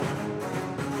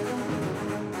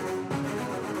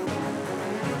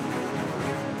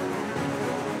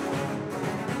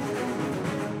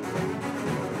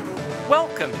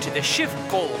Welcome to the Shift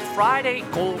Gold Friday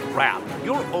Gold Wrap,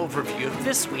 your overview of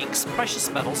this week's precious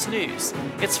metals news.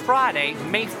 It's Friday,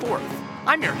 May 4th.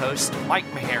 I'm your host, Mike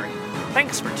Maharrey.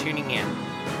 Thanks for tuning in.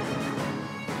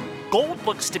 Gold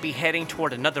looks to be heading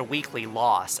toward another weekly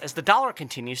loss as the dollar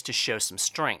continues to show some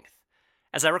strength.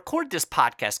 As I record this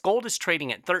podcast, gold is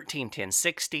trading at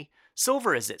 $13.1060,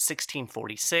 silver is at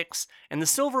 $16.46, and the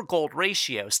silver-gold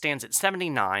ratio stands at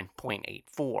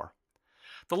 79.84.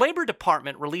 The Labor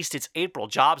Department released its April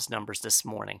jobs numbers this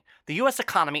morning. The U.S.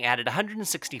 economy added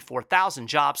 164,000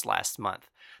 jobs last month.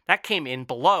 That came in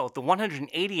below the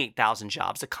 188,000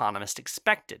 jobs economists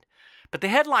expected. But the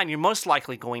headline you're most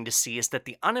likely going to see is that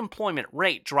the unemployment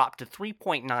rate dropped to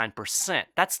 3.9%.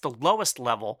 That's the lowest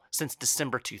level since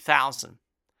December 2000.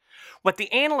 What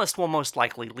the analyst will most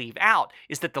likely leave out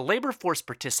is that the labor force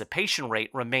participation rate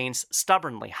remains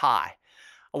stubbornly high.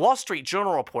 A Wall Street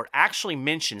Journal report actually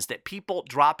mentions that people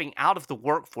dropping out of the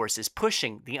workforce is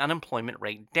pushing the unemployment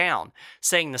rate down,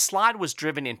 saying the slide was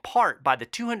driven in part by the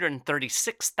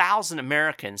 236,000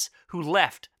 Americans who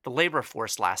left the labor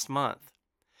force last month.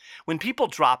 When people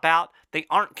drop out, they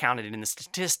aren't counted in the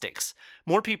statistics.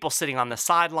 More people sitting on the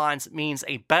sidelines means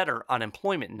a better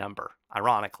unemployment number,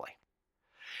 ironically.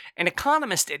 An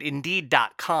economist at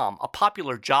Indeed.com, a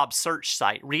popular job search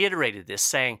site, reiterated this,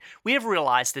 saying, "We have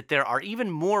realized that there are even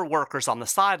more workers on the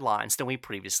sidelines than we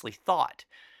previously thought."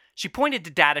 She pointed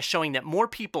to data showing that more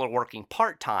people are working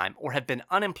part-time or have been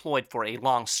unemployed for a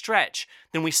long stretch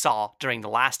than we saw during the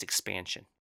last expansion.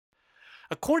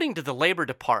 According to the Labor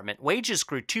Department, wages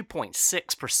grew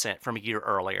 2.6% from a year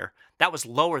earlier. That was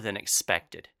lower than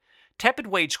expected. Tepid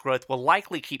wage growth will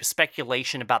likely keep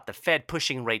speculation about the Fed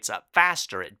pushing rates up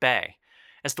faster at bay.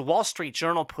 As the Wall Street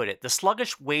Journal put it, the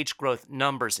sluggish wage growth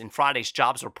numbers in Friday's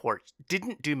jobs report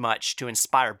didn't do much to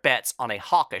inspire bets on a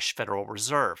hawkish Federal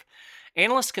Reserve.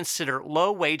 Analysts consider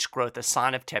low wage growth a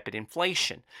sign of tepid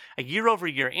inflation. A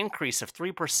year-over-year increase of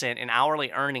 3% in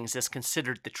hourly earnings is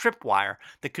considered the tripwire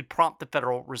that could prompt the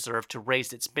Federal Reserve to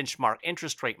raise its benchmark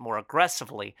interest rate more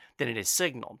aggressively than it has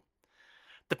signaled.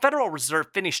 The Federal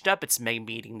Reserve finished up its May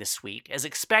meeting this week. As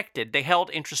expected, they held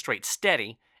interest rates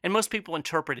steady, and most people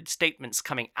interpreted statements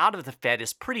coming out of the Fed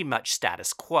as pretty much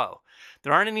status quo.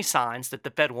 There aren't any signs that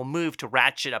the Fed will move to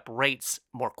ratchet up rates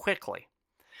more quickly.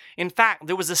 In fact,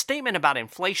 there was a statement about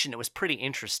inflation that was pretty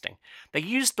interesting. They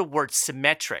used the word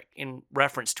symmetric in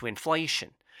reference to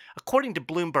inflation. According to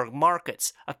Bloomberg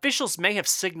Markets, officials may have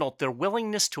signaled their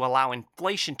willingness to allow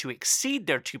inflation to exceed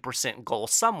their 2% goal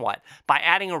somewhat by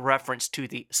adding a reference to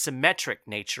the symmetric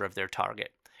nature of their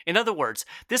target. In other words,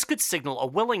 this could signal a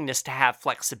willingness to have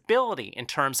flexibility in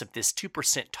terms of this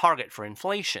 2% target for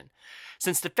inflation.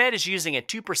 Since the Fed is using a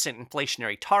 2%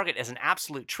 inflationary target as an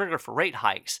absolute trigger for rate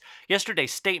hikes,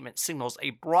 yesterday's statement signals a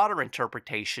broader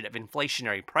interpretation of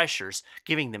inflationary pressures,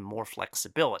 giving them more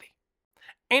flexibility.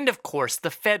 And of course,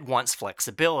 the Fed wants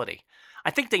flexibility.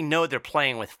 I think they know they're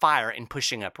playing with fire in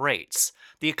pushing up rates.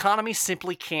 The economy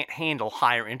simply can't handle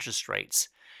higher interest rates.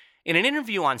 In an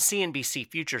interview on CNBC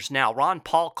Futures Now, Ron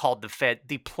Paul called the Fed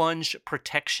the plunge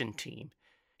protection team.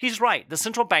 He's right. The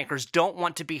central bankers don't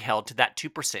want to be held to that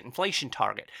 2% inflation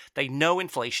target. They know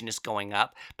inflation is going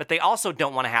up, but they also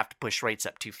don't want to have to push rates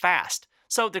up too fast.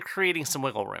 So they're creating some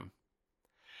wiggle room.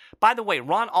 By the way,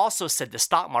 Ron also said the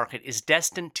stock market is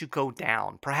destined to go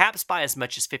down, perhaps by as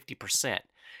much as 50%,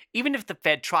 even if the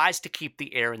Fed tries to keep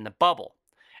the air in the bubble.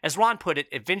 As Ron put it,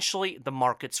 eventually the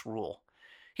markets rule.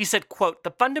 He said, quote,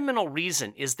 "The fundamental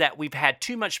reason is that we've had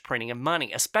too much printing of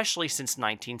money, especially since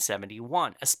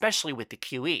 1971, especially with the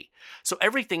QE. So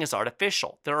everything is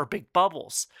artificial. There are big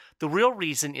bubbles. The real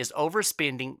reason is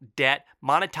overspending, debt,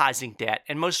 monetizing debt,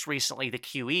 and most recently the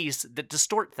QEs that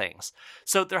distort things.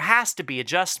 So there has to be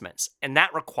adjustments, and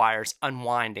that requires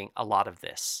unwinding a lot of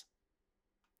this."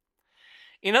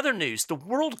 In other news, the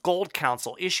World Gold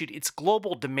Council issued its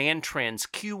Global Demand Trends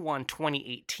Q1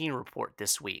 2018 report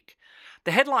this week.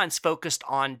 The headlines focused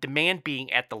on demand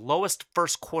being at the lowest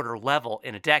first quarter level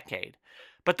in a decade,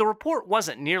 but the report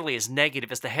wasn't nearly as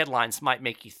negative as the headlines might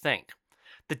make you think.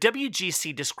 The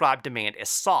WGC described demand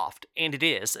as soft, and it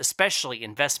is, especially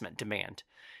investment demand.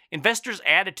 Investors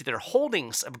added to their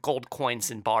holdings of gold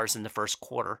coins and bars in the first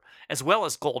quarter, as well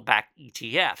as gold-backed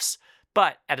ETFs,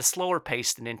 but at a slower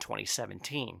pace than in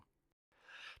 2017.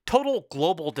 Total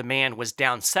global demand was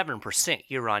down 7%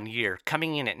 year-on-year,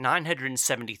 coming in at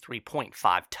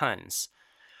 973.5 tons.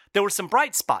 There were some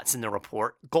bright spots in the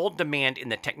report. Gold demand in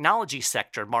the technology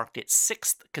sector marked its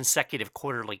sixth consecutive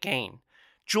quarterly gain.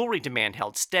 Jewelry demand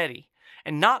held steady,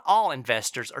 and not all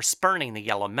investors are spurning the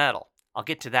yellow metal. I'll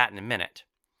get to that in a minute.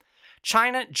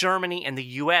 China, Germany, and the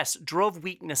U.S. drove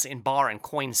weakness in bar and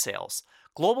coin sales.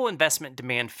 global investment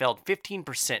demand fell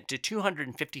 15% to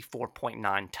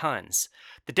 254.9 tons.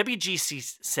 The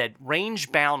WGC said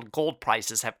range-bound gold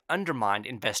prices have undermined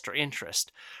investor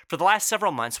interest. For the last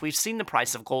several months, we've seen the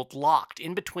price of gold locked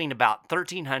in between about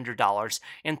 $1,300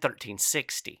 and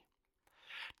 $1,360.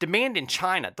 Demand in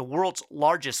China, the world's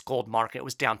largest gold market,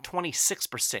 was down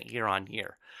 26% year on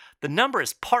year. The number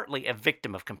is partly a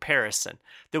victim of comparison.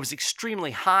 There was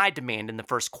extremely high demand in the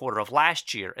first quarter of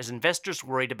last year as investors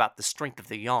worried about the strength of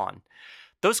the yuan.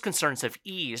 Those concerns have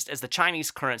eased as the Chinese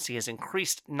currency has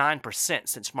increased 9%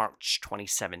 since March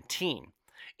 2017.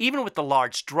 Even with the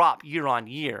large drop year on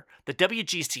year, the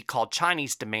WGC called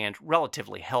Chinese demand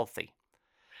relatively healthy.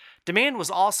 Demand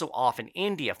was also off in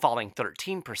India, falling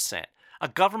 13%. A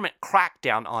government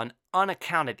crackdown on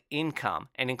unaccounted income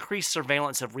and increased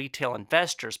surveillance of retail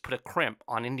investors put a crimp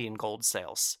on Indian gold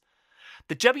sales.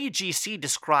 The WGC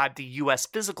described the U.S.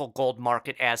 physical gold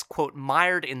market as, quote,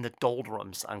 mired in the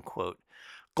doldrums, unquote.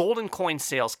 Gold and coin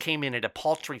sales came in at a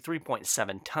paltry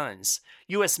 3.7 tons.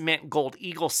 U.S. Mint Gold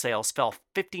Eagle sales fell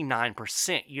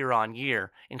 59% year on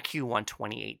year in Q1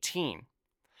 2018.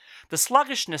 The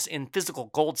sluggishness in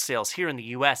physical gold sales here in the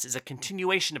U.S. is a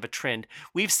continuation of a trend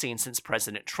we've seen since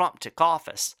President Trump took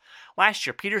office. Last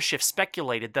year, Peter Schiff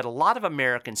speculated that a lot of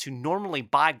Americans who normally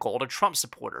buy gold are Trump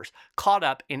supporters, caught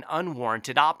up in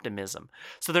unwarranted optimism.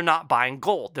 So they're not buying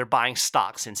gold, they're buying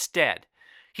stocks instead.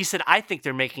 He said, I think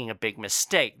they're making a big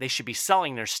mistake. They should be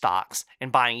selling their stocks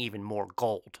and buying even more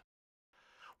gold.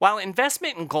 While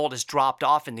investment in gold has dropped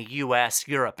off in the US,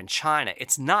 Europe, and China,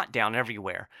 it's not down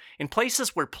everywhere. In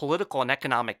places where political and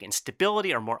economic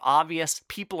instability are more obvious,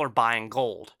 people are buying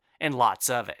gold, and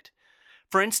lots of it.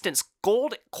 For instance,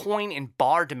 gold coin and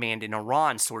bar demand in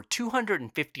Iran soared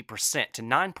 250% to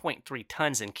 9.3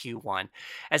 tons in Q1,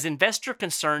 as investor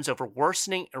concerns over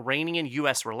worsening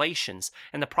Iranian-US relations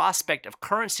and the prospect of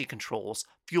currency controls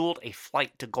fueled a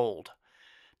flight to gold.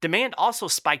 Demand also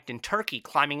spiked in Turkey,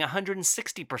 climbing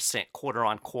 160% quarter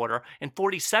on quarter and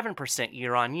 47%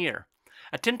 year on year.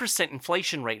 A 10%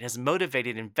 inflation rate has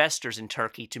motivated investors in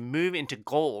Turkey to move into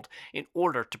gold in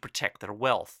order to protect their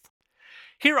wealth.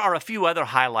 Here are a few other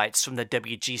highlights from the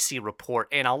WGC report,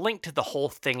 and I'll link to the whole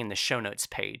thing in the show notes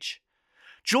page.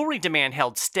 Jewelry demand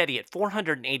held steady at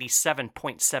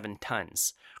 487.7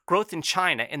 tons. Growth in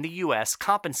China and the U.S.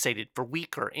 compensated for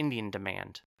weaker Indian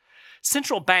demand.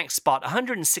 Central banks bought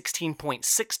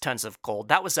 116.6 tons of gold.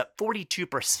 That was up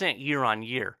 42% year on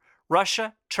year.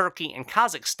 Russia, Turkey, and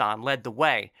Kazakhstan led the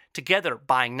way, together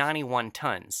buying 91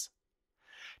 tons.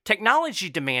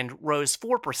 Technology demand rose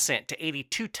 4% to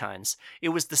 82 tons. It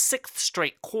was the sixth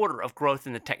straight quarter of growth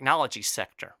in the technology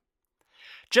sector.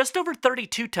 Just over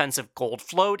 32 tons of gold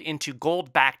flowed into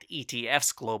gold-backed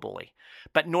ETFs globally,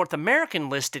 but North American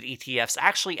listed ETFs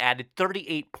actually added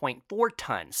 38.4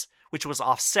 tons, which was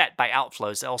offset by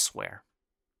outflows elsewhere.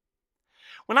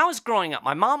 When I was growing up,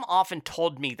 my mom often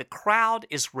told me the crowd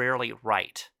is rarely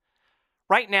right.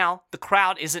 Right now, the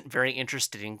crowd isn't very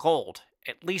interested in gold,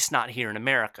 at least not here in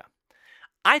America.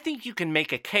 I think you can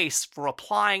make a case for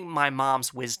applying my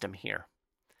mom's wisdom here.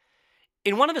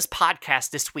 In one of his podcasts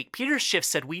this week, Peter Schiff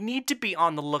said we need to be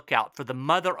on the lookout for the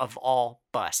mother of all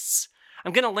busts.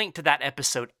 I'm going to link to that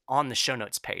episode on the show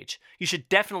notes page. You should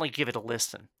definitely give it a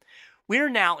listen. We're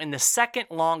now in the second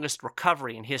longest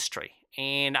recovery in history,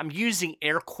 and I'm using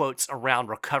air quotes around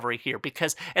recovery here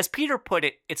because, as Peter put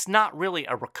it, it's not really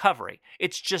a recovery.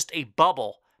 It's just a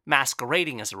bubble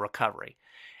masquerading as a recovery.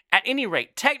 At any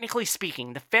rate, technically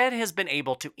speaking, the Fed has been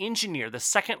able to engineer the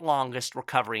second longest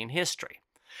recovery in history.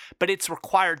 But it's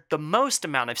required the most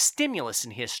amount of stimulus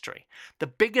in history, the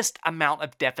biggest amount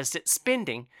of deficit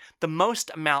spending, the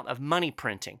most amount of money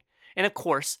printing, and of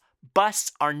course,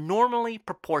 busts are normally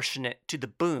proportionate to the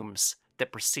booms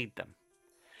that precede them.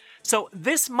 So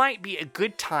this might be a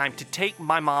good time to take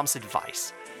my mom's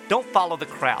advice. Don't follow the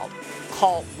crowd.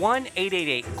 Call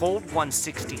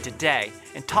 1-888-GOLD-160 today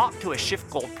and talk to a Schiff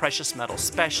Gold precious metals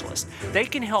specialist. They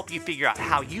can help you figure out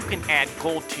how you can add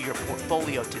gold to your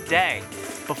portfolio today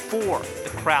before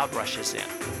the crowd rushes in.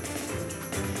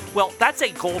 Well, that's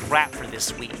a gold wrap for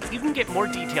this week. You can get more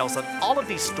details on all of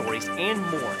these stories and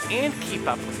more, and keep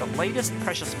up with the latest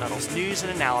precious metals news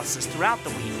and analysis throughout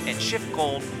the week at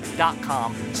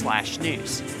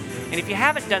schiffgold.com/news. And if you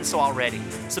haven't done so already,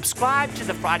 subscribe to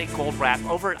the Friday Gold Wrap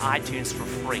over at iTunes for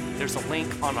free. There's a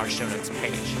link on our show notes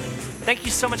page. Thank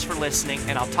you so much for listening,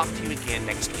 and I'll talk to you again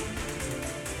next week.